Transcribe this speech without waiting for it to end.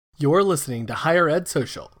You're listening to Higher Ed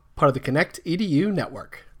Social, part of the Connect EDU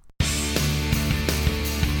network.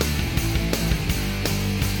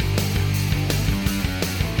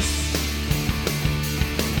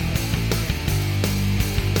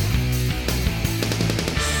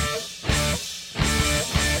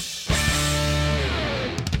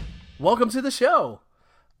 Welcome to the show.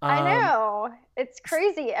 I know. It's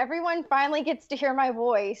crazy. Everyone finally gets to hear my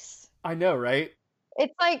voice. I know, right?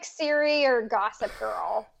 It's like Siri or Gossip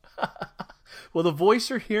Girl. Well, the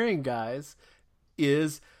voice you're hearing, guys,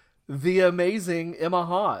 is the amazing Emma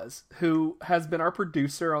Hawes, who has been our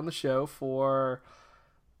producer on the show for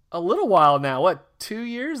a little while now. What, 2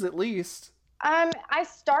 years at least? I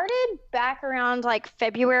started back around like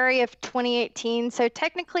February of 2018, so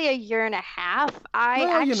technically a year and a half.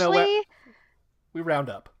 Well, you know what? We round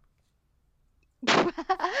up.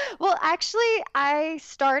 Well, actually, I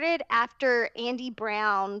started after Andy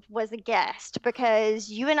Brown was a guest because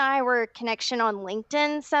you and I were a connection on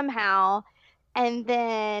LinkedIn somehow. And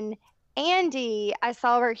then Andy, I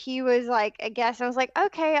saw where he was like a guest. I was like,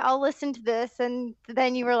 okay, I'll listen to this. And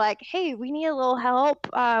then you were like, hey, we need a little help.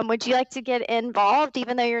 Would you like to get involved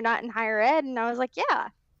even though you're not in higher ed? And I was like, yeah.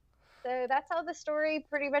 So that's how the story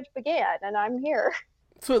pretty much began. And I'm here.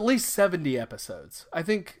 So at least 70 episodes. I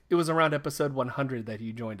think it was around episode 100 that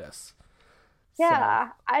you joined us. Yeah,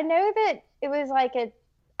 so. I know that it was like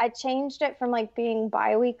I changed it from like being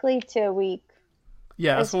bi-weekly to a week.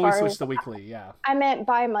 Yeah, that's when we switched to weekly, yeah. I meant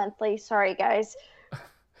bi-monthly, sorry guys.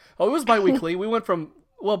 Oh, it was bi-weekly. We went from,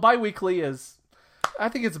 well, bi-weekly is, I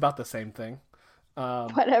think it's about the same thing.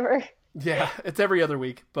 Whatever. Yeah, it's every other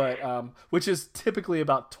week, but which is typically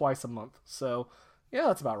about twice a month. So, yeah,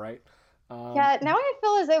 that's about right. Yeah, now I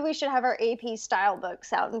feel as though we should have our AP style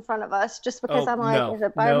books out in front of us just because I'm like, is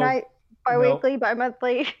it bi-weekly,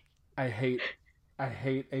 bi-monthly? I hate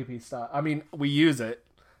AP style. I mean, we use it.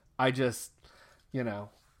 I just,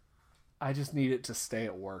 I just need it to stay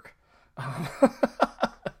at work.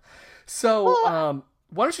 So,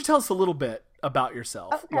 why don't you tell us a little bit about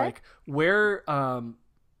yourself? Okay. Like, where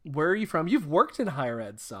are you from? You've worked in higher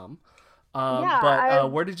ed some.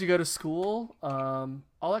 But where did you go to school?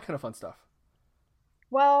 All that kind of fun stuff.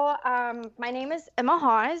 Well, my name is Emma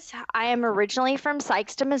Hawes. I am originally from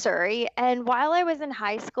Sikeston, Missouri. And while I was in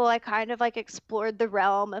high school, I kind of like explored the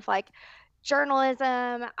realm of like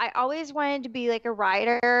journalism. I always wanted to be like a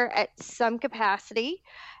writer at some capacity.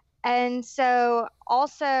 And so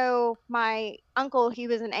also my uncle, he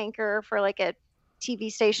was an anchor for like a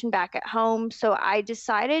TV station back at home. So I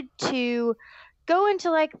decided to go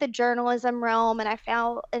into like the journalism realm and I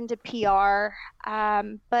fell into PR.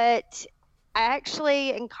 But I actually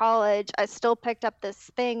in college, I still picked up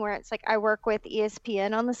this thing where it's like I work with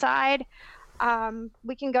ESPN on the side.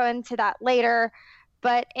 We can go into that later.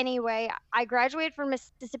 But anyway, I graduated from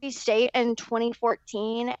Mississippi State in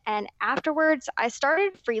 2014. And afterwards, I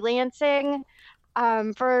started freelancing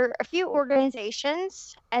for a few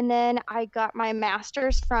organizations, and then I got my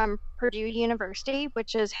master's from Purdue University,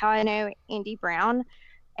 which is how I know Andy Brown,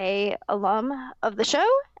 a alum of the show.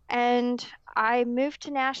 And I moved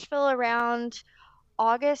to Nashville around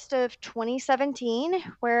August of 2017,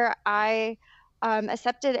 where I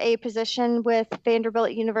accepted a position with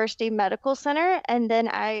Vanderbilt University Medical Center, and then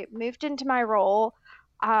I moved into my role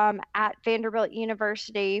at Vanderbilt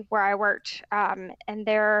University, where I worked in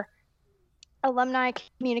their alumni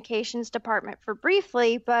communications department for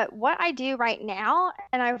briefly. But what I do right now,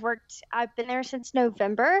 and I've been there since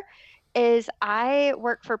November, is I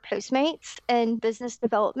work for Postmates in business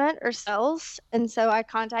development or sales. And so I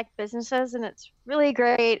contact businesses and it's really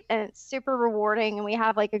great and it's super rewarding and we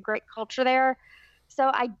have like a great culture there.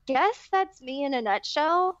 So I guess that's me in a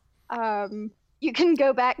nutshell. You can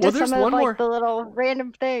go back to some of like the little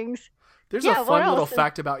random things. There's a fun little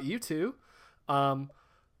fact about you two.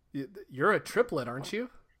 You're a triplet, aren't you?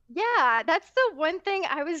 Yeah, that's the one thing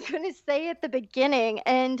I was going to say at the beginning.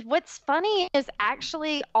 And what's funny is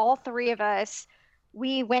actually all three of us,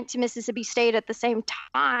 we went to Mississippi State at the same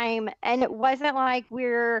time. And it wasn't like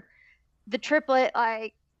we're the triplet,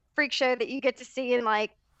 like freak show that you get to see in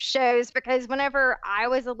like shows, because whenever I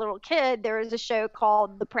was a little kid, there was a show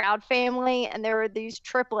called The Proud Family. And there were these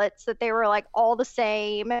triplets that they were like all the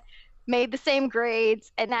same, made the same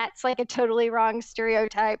grades. And that's like a totally wrong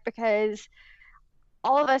stereotype because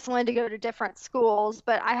all of us wanted to go to different schools,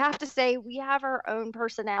 but I have to say we have our own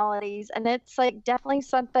personalities and it's like definitely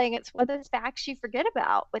something, it's one of those facts you forget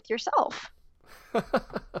about with yourself.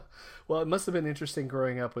 Well, it must have been interesting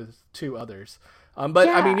growing up with two others. But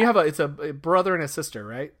yeah. I mean, it's a brother and a sister,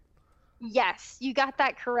 right? Yes, you got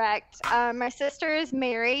that correct. My sister is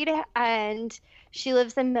married and she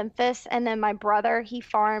lives in Memphis, and then my brother, he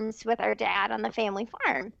farms with our dad on the family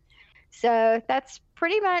farm. So that's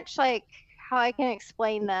pretty much like how I can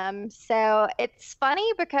explain them. So it's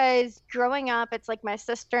funny because growing up, it's like my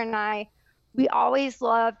sister and I, we always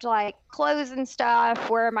loved like clothes and stuff,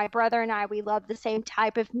 where my brother and I, we love the same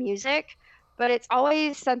type of music. But it's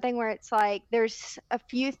always something where it's like there's a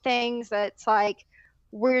few things that's like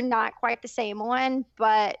we're not quite the same on.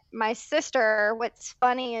 But my sister, what's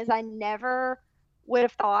funny is I never would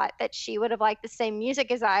have thought that she would have liked the same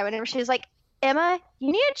music as I. Whenever she was like, Emma,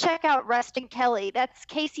 you need to check out Rustin Kelly. That's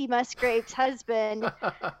Casey Musgrave's husband.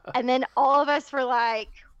 And then all of us were like,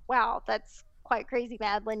 wow, that's quite crazy,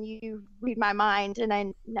 Madeline. You read my mind. And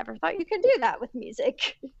I never thought you could do that with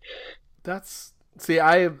music. That's see,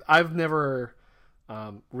 I've never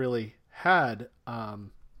really had. I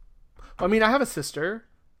mean, I have a sister.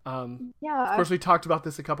 Yeah. Of course, we talked about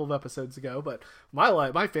this a couple of episodes ago, but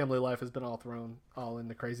my family life has been all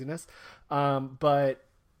into craziness. But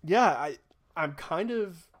yeah, I'm kind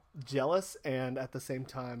of jealous, and at the same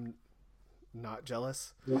time, not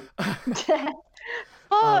jealous. Well,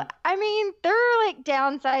 I mean, there are like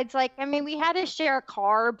downsides. Like, I mean, we had to share a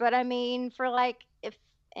car, but I mean, for like, if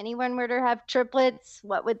anyone were to have triplets,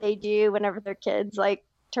 what would they do whenever their kids like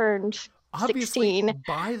turned Obviously, 16?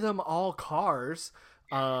 buy them all cars,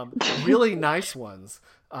 really nice ones,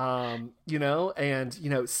 and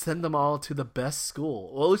send them all to the best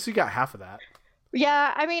school. Well, at least you got half of that.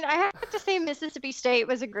 Yeah, I mean, I have to say Mississippi State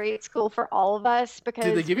was a great school for all of us because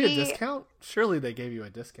Did they give you a discount? Surely they gave you a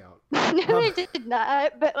discount. No, they did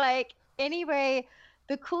not. But like, anyway,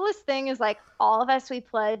 the coolest thing is like all of us, we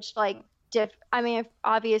pledged like I mean,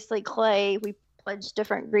 obviously Clay, we pledged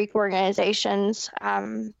different Greek organizations.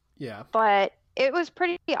 Yeah. But it was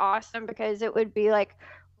pretty awesome because it would be like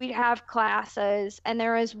we'd have classes, and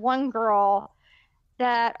there was one girl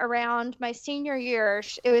that around my senior year,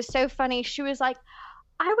 it was so funny. She was like,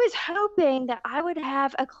 I was hoping that I would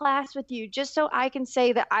have a class with you just so I can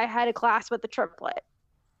say that I had a class with the triplet,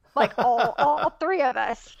 like all three of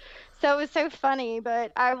us. So it was so funny,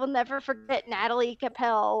 but I will never forget Natalie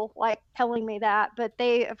Capel like telling me that. But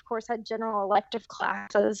they, of course, had general elective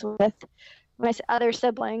classes with my other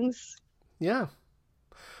siblings. Yeah.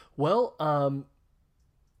 Well,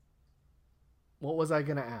 what was I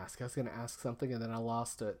going to ask? I was going to ask something and then I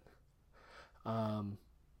lost it.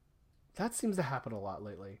 That seems to happen a lot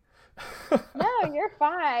lately. No, you're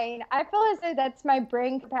fine. I feel as though that's my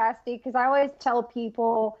brain capacity because I always tell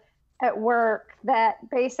people at work that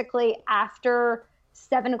basically after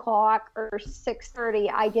 7 o'clock or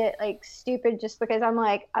 6:30, I get like stupid just because I'm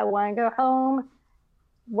like, I want to go home.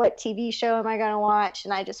 What TV show am I going to watch?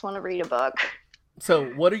 And I just want to read a book. So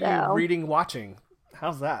what are you reading, watching?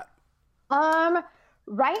 How's that?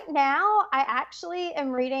 Right now, I actually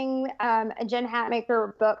am reading a Jen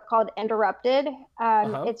Hatmaker book called Interrupted.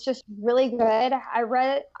 It's just really good.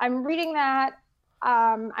 I'm reading that.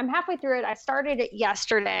 I'm halfway through it. I started it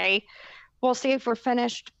yesterday. We'll see if we're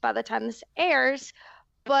finished by the time this airs.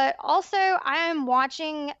 But also, I am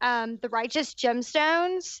watching The Righteous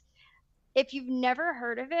Gemstones. If you've never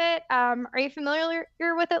heard of it, are you familiar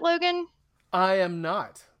with it, Logan? I am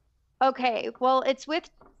not. Okay, well, it's with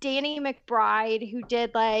Danny McBride, who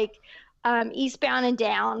did like Eastbound and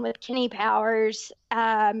Down with Kenny Powers,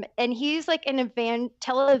 and he's like an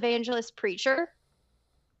televangelist preacher.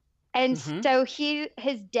 And so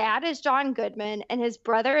his dad is John Goodman, and his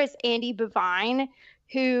brother is Andy Bevine,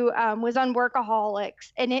 who was on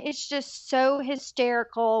Workaholics, and it is just so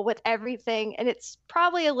hysterical with everything, and it's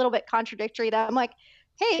probably a little bit contradictory that I'm like,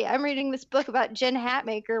 hey, I'm reading this book about Jen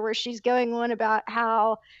Hatmaker where she's going on about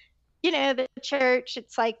how, the church,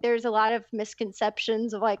 it's like there's a lot of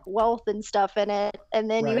misconceptions of like wealth and stuff in it. And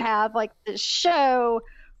then you have like this show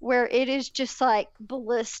where it is just like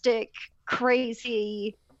ballistic,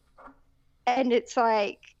 crazy. And it's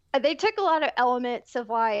like they took a lot of elements of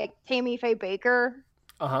like Tammy Faye Baker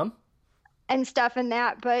and stuff in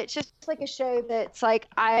that. But it's just like a show that's like,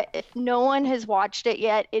 if no one has watched it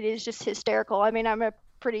yet, it is just hysterical. I mean, I'm a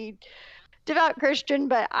pretty devout Christian,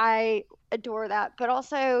 but I adore that. But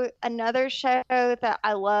also another show that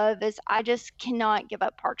I love is I just cannot give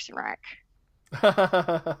up Parks and Rec.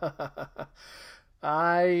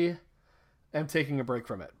 I am taking a break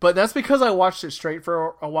from it, but that's because I watched it straight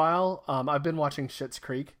for a while. I've been watching Schitt's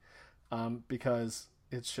Creek because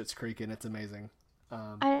it's Schitt's Creek and it's amazing.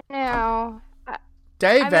 I know.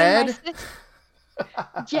 David.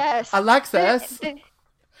 Yes. Alexis.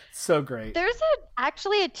 So great. There's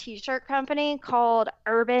actually a t-shirt company called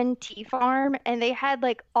Urban Tea Farm, and they had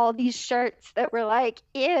like all these shirts that were like,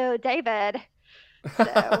 "Ew, David."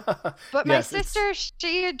 So, but my Yes, it's sister,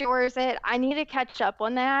 she adores it. I need to catch up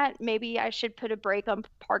on that. Maybe I should put a break on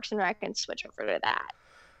Parks and Rec and switch over to that.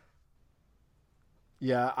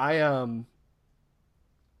 yeah, I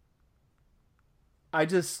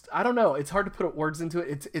don't know. It's hard to put words into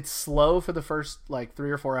it. It's slow for the first like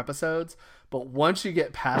 3 or 4 episodes, but once you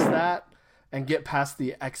get past that and get past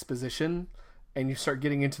the exposition and you start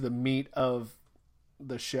getting into the meat of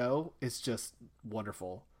the show, it's just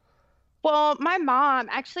wonderful. Well, my mom,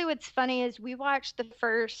 actually, what's funny is we watched the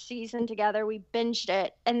first season together, we binged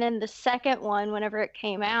it, and then the second one, whenever it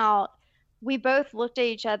came out, we both looked at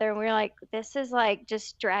each other and we were like, this is like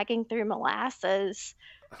just dragging through molasses.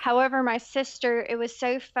 However, my sister, it was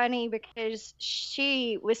so funny because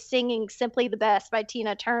she was singing Simply the Best by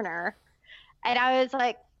Tina Turner. And I was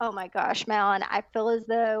like, oh my gosh, Malin, I feel as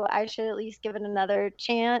though I should at least give it another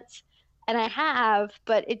chance. And I have,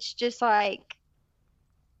 but it's just like,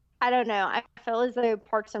 I don't know. I feel as though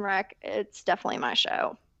Parks and Rec, it's definitely my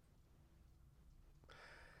show.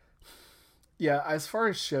 Yeah, as far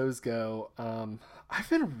as shows go, I've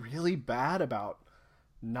been really bad about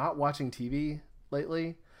not watching TV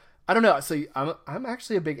lately. I don't know. So I'm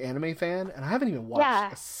actually a big anime fan, and I haven't even watched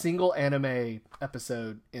Yeah. a single anime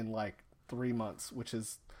episode in like 3 months, which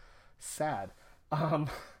is sad. Um,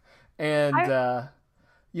 and I I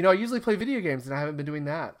usually play video games, and I haven't been doing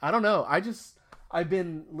that. I don't know. I've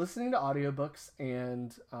been listening to audiobooks,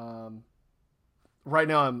 and right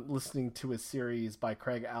now I'm listening to a series by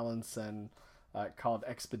Craig Allenson called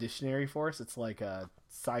Expeditionary Force. It's like a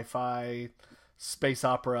sci-fi space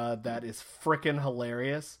opera that is freaking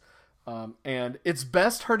hilarious. And it's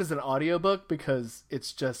best heard as an audiobook because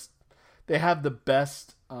it's just they have the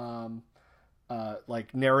best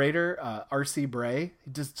like narrator, RC Bray.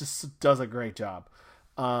 He just does a great job.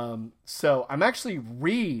 So I'm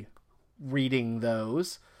actually reading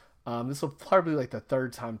those. This will probably be like the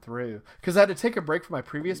third time through because I had to take a break from my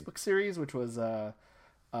previous book series, which was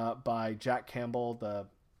by Jack Campbell, the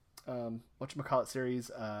whatchamacallit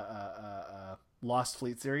series, Lost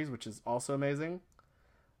Fleet series, which is also amazing.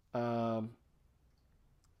 Um,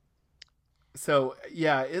 so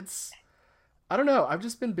yeah, it's I don't know. I've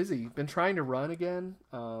just been busy, been trying to run again,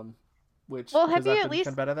 which well, because I've been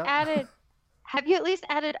kind of bad at that. have you at least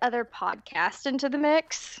added other podcasts into the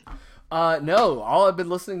mix? No, all I've been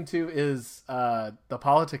listening to is the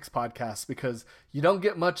politics podcast because you don't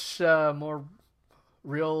get much more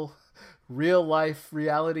real real life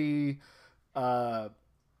reality uh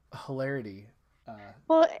hilarity uh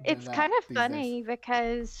Well, than it's that kind of these days. funny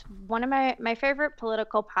because one of my favorite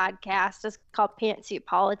political podcasts is called Pantsuit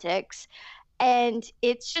Politics, and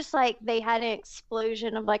it's just like they had an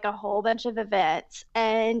explosion of like a whole bunch of events,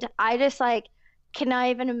 and I just like cannot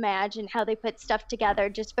even imagine how they put stuff together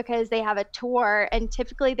just because they have a tour, and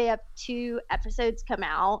typically they have 2 episodes come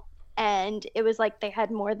out, and it was like they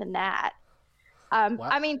had more than that. Wow,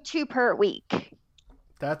 I mean, 2 per week.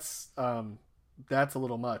 that's that's a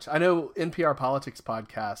little much. I know NPR Politics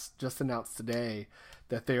podcast just announced today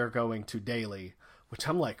that they are going to daily, which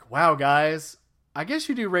I'm like, wow, guys, I guess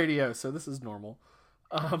you do radio, so this is normal.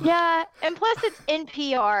 um Yeah, and plus it's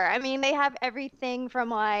NPR. I mean, they have everything from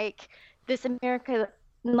like This American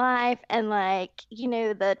Life and like,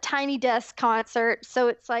 the Tiny Desk concert. So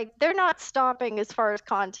it's like they're not stopping as far as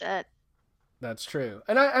content. That's true.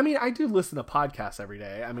 And I mean, I do listen to podcasts every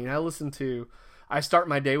day. I mean, I start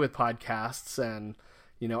my day with podcasts and,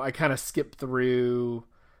 I kind of skip through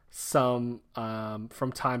some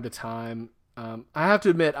from time to time. I have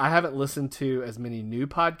to admit, I haven't listened to as many new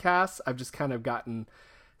podcasts. I've just kind of gotten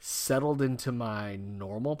settled into my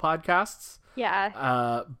normal podcasts.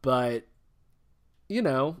 Yeah. But,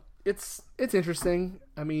 it's interesting.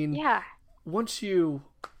 I mean, Yeah. once you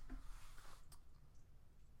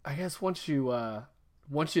I guess once you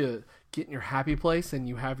get in your happy place and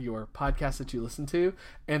you have your podcast that you listen to,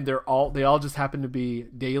 and they all just happen to be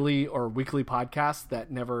daily or weekly podcasts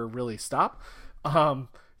that never really stop.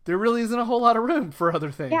 There really isn't a whole lot of room for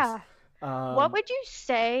other things. Yeah. What Um, would you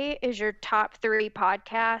say is your top 3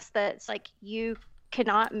 podcasts that's like you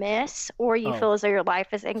cannot miss or you oh feel as though your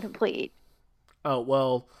life is incomplete? oh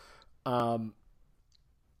well, um,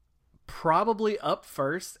 probably Up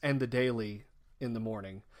First and The Daily in the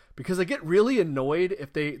morning because I get really annoyed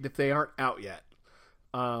if they aren't out yet.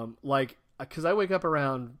 Like because I wake up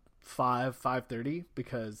around 5:30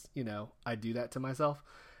 because I do that to myself,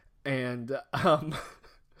 and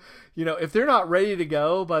if they're not ready to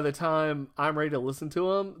go by the time I'm ready to listen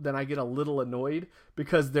to them, then I get a little annoyed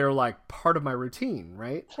because they're like part of my routine,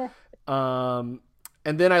 right? Sure. And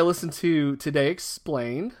then I listen to Today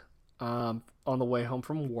Explained on the way home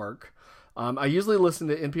from work. I usually listen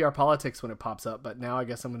to NPR Politics when it pops up, but now I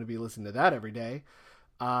guess I'm going to be listening to that every day.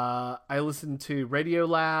 I listen to Radio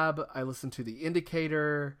Lab. I listen to The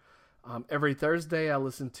Indicator. Every Thursday, I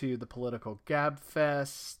listen to the Political Gab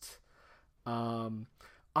Fest. I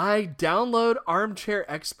download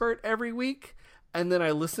Armchair Expert every week, and then I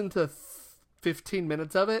listen to 15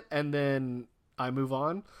 minutes of it, and then I move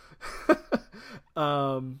on.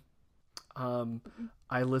 I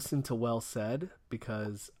listen to Well Said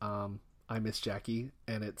because I miss Jackie,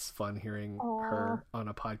 and it's fun hearing her on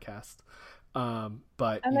a podcast.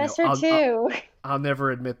 But I miss her too. I'll never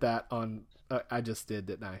admit that on. I just did,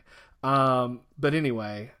 didn't I? But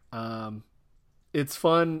anyway, it's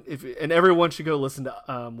fun and everyone should go listen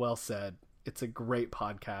to Well Said. It's a great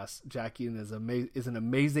podcast. Jackie is an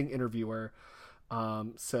amazing interviewer.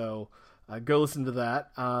 So go listen to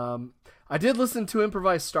that. I did listen to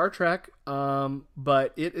Improvised Star Trek,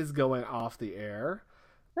 but it is going off the air.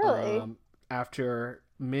 Really? After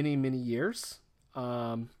many, many years.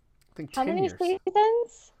 I think 10 How many years.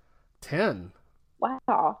 seasons? 10.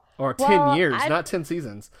 Wow. Or 10 years, not 10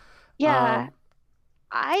 seasons. Yeah.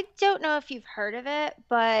 I don't know if you've heard of it,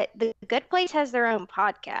 but The Good Place has their own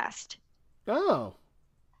podcast. Oh,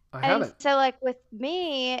 I haven't. And so, like, with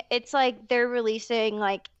me, it's like they're releasing,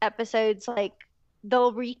 like, episodes, like,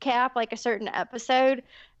 they'll recap, like, a certain episode,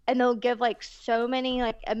 and they'll give, like, so many,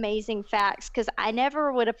 like, amazing facts, because I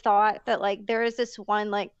never would have thought that, like, there is this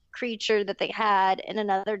one, like, creature that they had in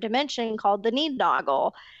another dimension called the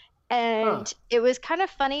Neenoggle. And it was kind of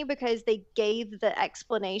funny because they gave the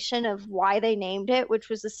explanation of why they named it, which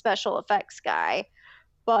was the special effects guy.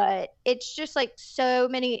 But it's just like so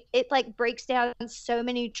many, it like breaks down so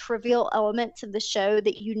many trivial elements of the show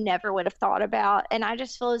that you never would have thought about. And I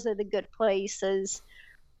just feel as though The Good Place is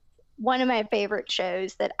one of my favorite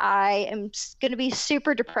shows that I am going to be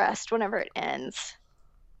super depressed whenever it ends.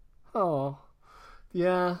 Oh,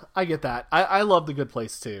 yeah, I get that. I love The Good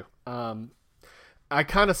Place too. I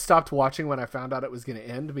kind of stopped watching when I found out it was going to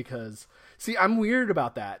end because, see, I'm weird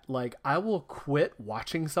about that. Like, I will quit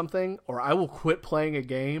watching something or I will quit playing a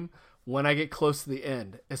game when I get close to the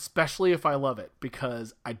end, especially if I love it,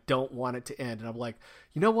 because I don't want it to end. And I'm like,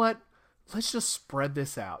 you know what? Let's just spread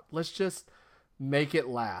this out. Let's just make it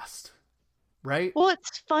last. Right? Well,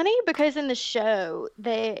 it's funny because in the show,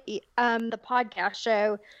 the podcast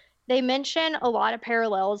show, they mention a lot of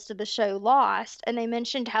parallels to the show Lost, and they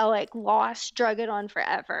mentioned how like Lost drug it on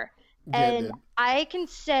forever. Yeah, And I can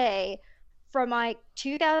say from like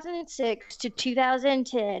 2006 to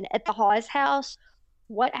 2010 at the Hawes house,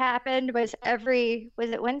 what happened was was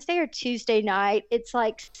it Wednesday or Tuesday night? It's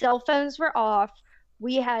like cell phones were off.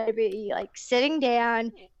 We had to be like sitting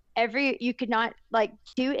down. You could not like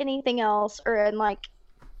do anything else, or and like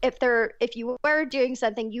if you were doing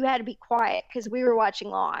something, you had to be quiet because we were watching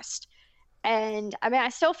Lost. And I mean, I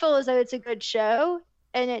still feel as though it's a good show,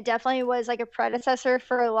 and it definitely was like a predecessor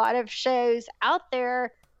for a lot of shows out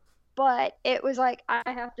there. But it was like, I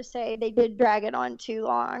have to say, they did drag it on too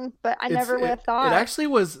long. But I never would have thought. It actually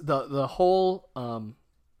was the whole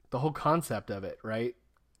concept of it, right?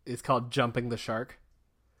 It's called Jumping the Shark.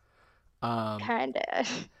 Kind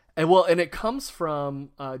of. And it comes from.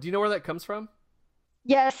 Do you know where that comes from?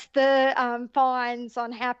 Yes, the Fonz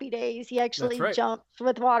on Happy Days. He actually jumped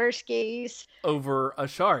with water skis over a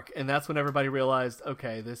shark, and that's when everybody realized,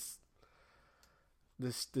 okay, this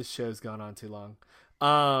show's gone on too long.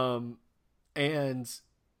 And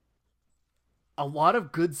a lot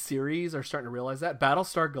of good series are starting to realize that.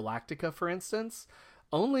 Battlestar Galactica, for instance,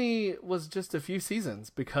 only was just a few seasons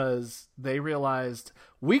because they realized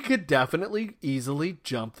we could definitely easily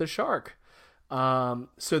jump the shark.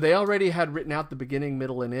 So they already had written out the beginning,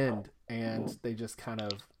 middle, and end, and they just kind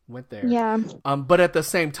of went there. Yeah. But at the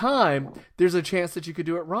same time, there's a chance that you could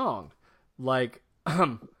do it wrong, like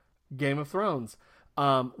Game of Thrones,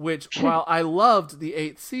 which while I loved the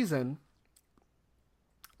 8th season,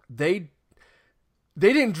 they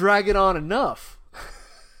didn't drag it on enough.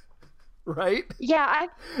 Right? Yeah,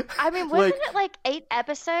 I mean, wasn't it like 8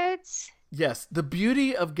 episodes? Yes. The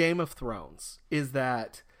beauty of Game of Thrones is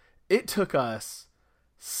that it took us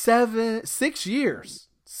 6 years,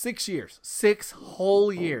 6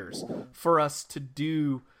 whole years for us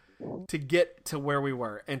to get to where we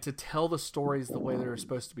were and to tell the stories the way they were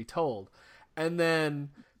supposed to be told. And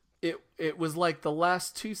then it was like the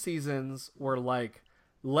last 2 seasons were like,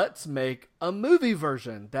 let's make a movie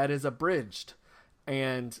version that is abridged.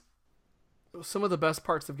 And some of the best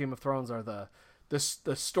parts of Game of Thrones are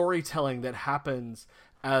the storytelling that happens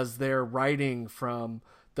as they're riding from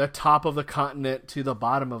the top of the continent to the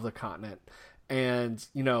bottom of the continent, and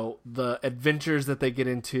the adventures that they get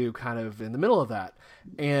into kind of in the middle of that.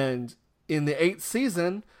 And in the 8th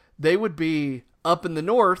season, they would be up in the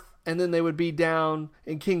north, and then they would be down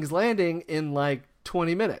in King's Landing in like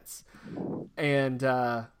 20 minutes. And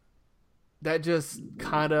that just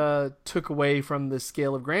kind of took away from the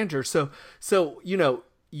scale of grandeur. So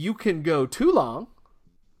you can go too long,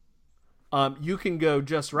 you can go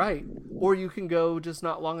just right, or you can go just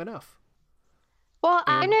not long enough. Well,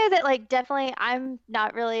 I And know that like definitely I'm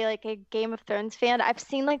not really like a Game of Thrones fan. I've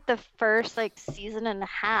seen like the first like season and a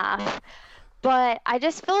half, but I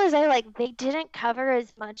just feel as though like they didn't cover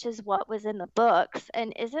as much as what was in the books.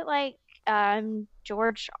 And is it like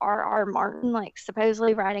George R. R. Martin like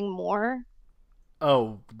supposedly writing more?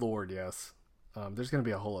 oh Lord, yes. There's going to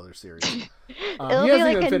be a whole other series. It'll He be hasn't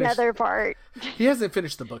like even finished. another part. He hasn't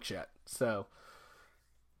finished the books yet, so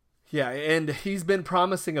yeah. And he's been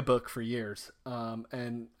promising a book for years,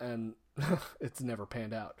 and it's never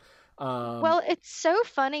panned out. Well, it's so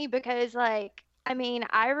funny because like I mean,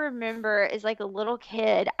 I remember as like a little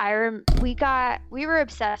kid, we were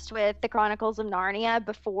obsessed with the Chronicles of Narnia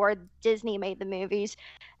before Disney made the movies.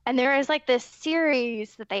 And there was like this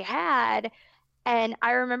series that they had, and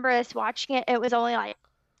I remember us watching it. It was only like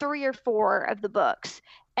 3 or 4 of the books.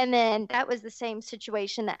 And then that was the same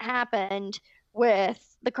situation that happened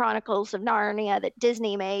with the Chronicles of Narnia that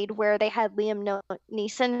Disney made, where they had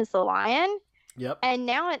Neeson as the lion. Yep. And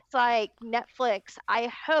now it's like Netflix. I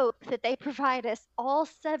hope that they provide us all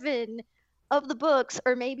 7 of the books,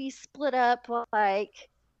 or maybe split up like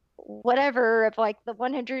whatever of like the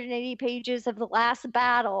 180 pages of the last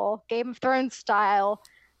battle, Game of Thrones style.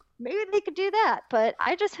 Maybe they could do that, but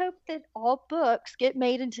I just hope that all books get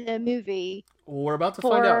made into a movie. Well, we're about to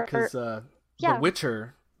find out because Yeah. The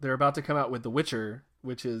Witcher. They're about to come out with The Witcher,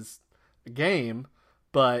 which is a game,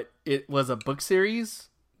 but it was a book series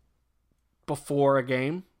before a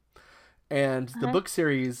game. And the book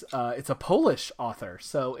series, it's a Polish author,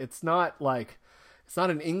 so it's not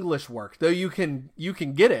an English work, though you can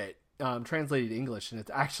get it translated to English, and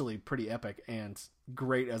it's actually pretty epic and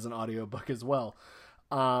great as an audiobook as well.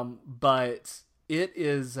 But it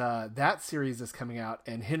is that series is coming out,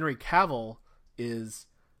 and Henry Cavill is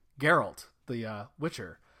Geralt, the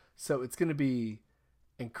Witcher. So it's going to be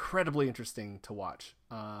incredibly interesting to watch.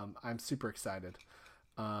 I'm super excited.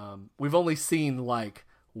 We've only seen like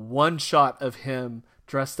one shot of him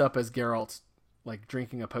dressed up as Geralt, like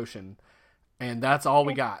drinking a potion, and that's all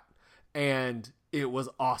we got. And it was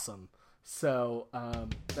awesome. So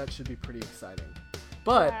that should be pretty exciting.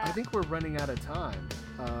 But I think we're running out of time.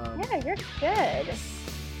 Yeah, you're good.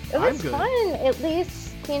 It I'm was good. fun, at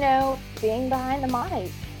least, being behind the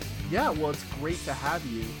mic. Yeah, well, it's great to have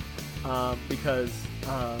you because,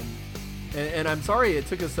 and I'm sorry it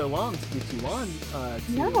took us so long to get you on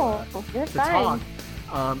No, you're to fine.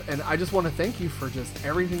 talk. And I just want to thank you for just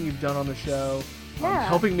everything you've done on the show, Yeah.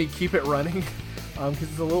 helping me keep it running, because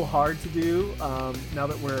it's a little hard to do now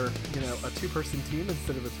that we're a 2-person team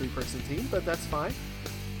instead of a 3-person team, but that's fine.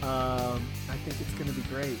 I think it's going to be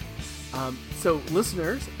great. So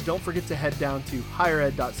listeners, don't forget to head down to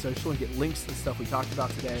highered.social and get links to the stuff we talked about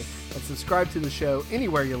today, and subscribe to the show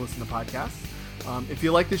anywhere you listen to podcasts. If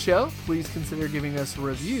you like the show, please consider giving us a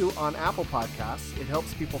review on Apple Podcasts. It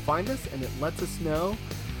helps people find us, and it lets us know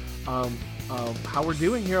how we're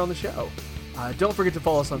doing here on the show. Don't forget to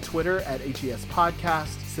follow us on Twitter at HES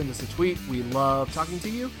Podcast. Send us a tweet. We love talking to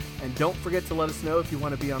you. And don't forget to let us know if you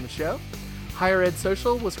want to be on the show. Higher Ed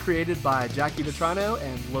Social was created by Jackie Vitrano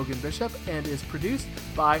and Logan Bishop and is produced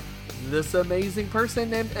by this amazing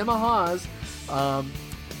person named Emma Hawes.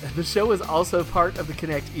 The show is also part of the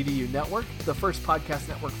Connect EDU network, the first podcast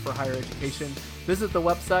network for higher education. Visit the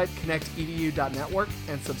website connectedu.network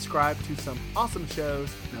and subscribe to some awesome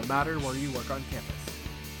shows no matter where you work on campus.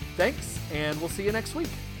 Thanks, and we'll see you next week.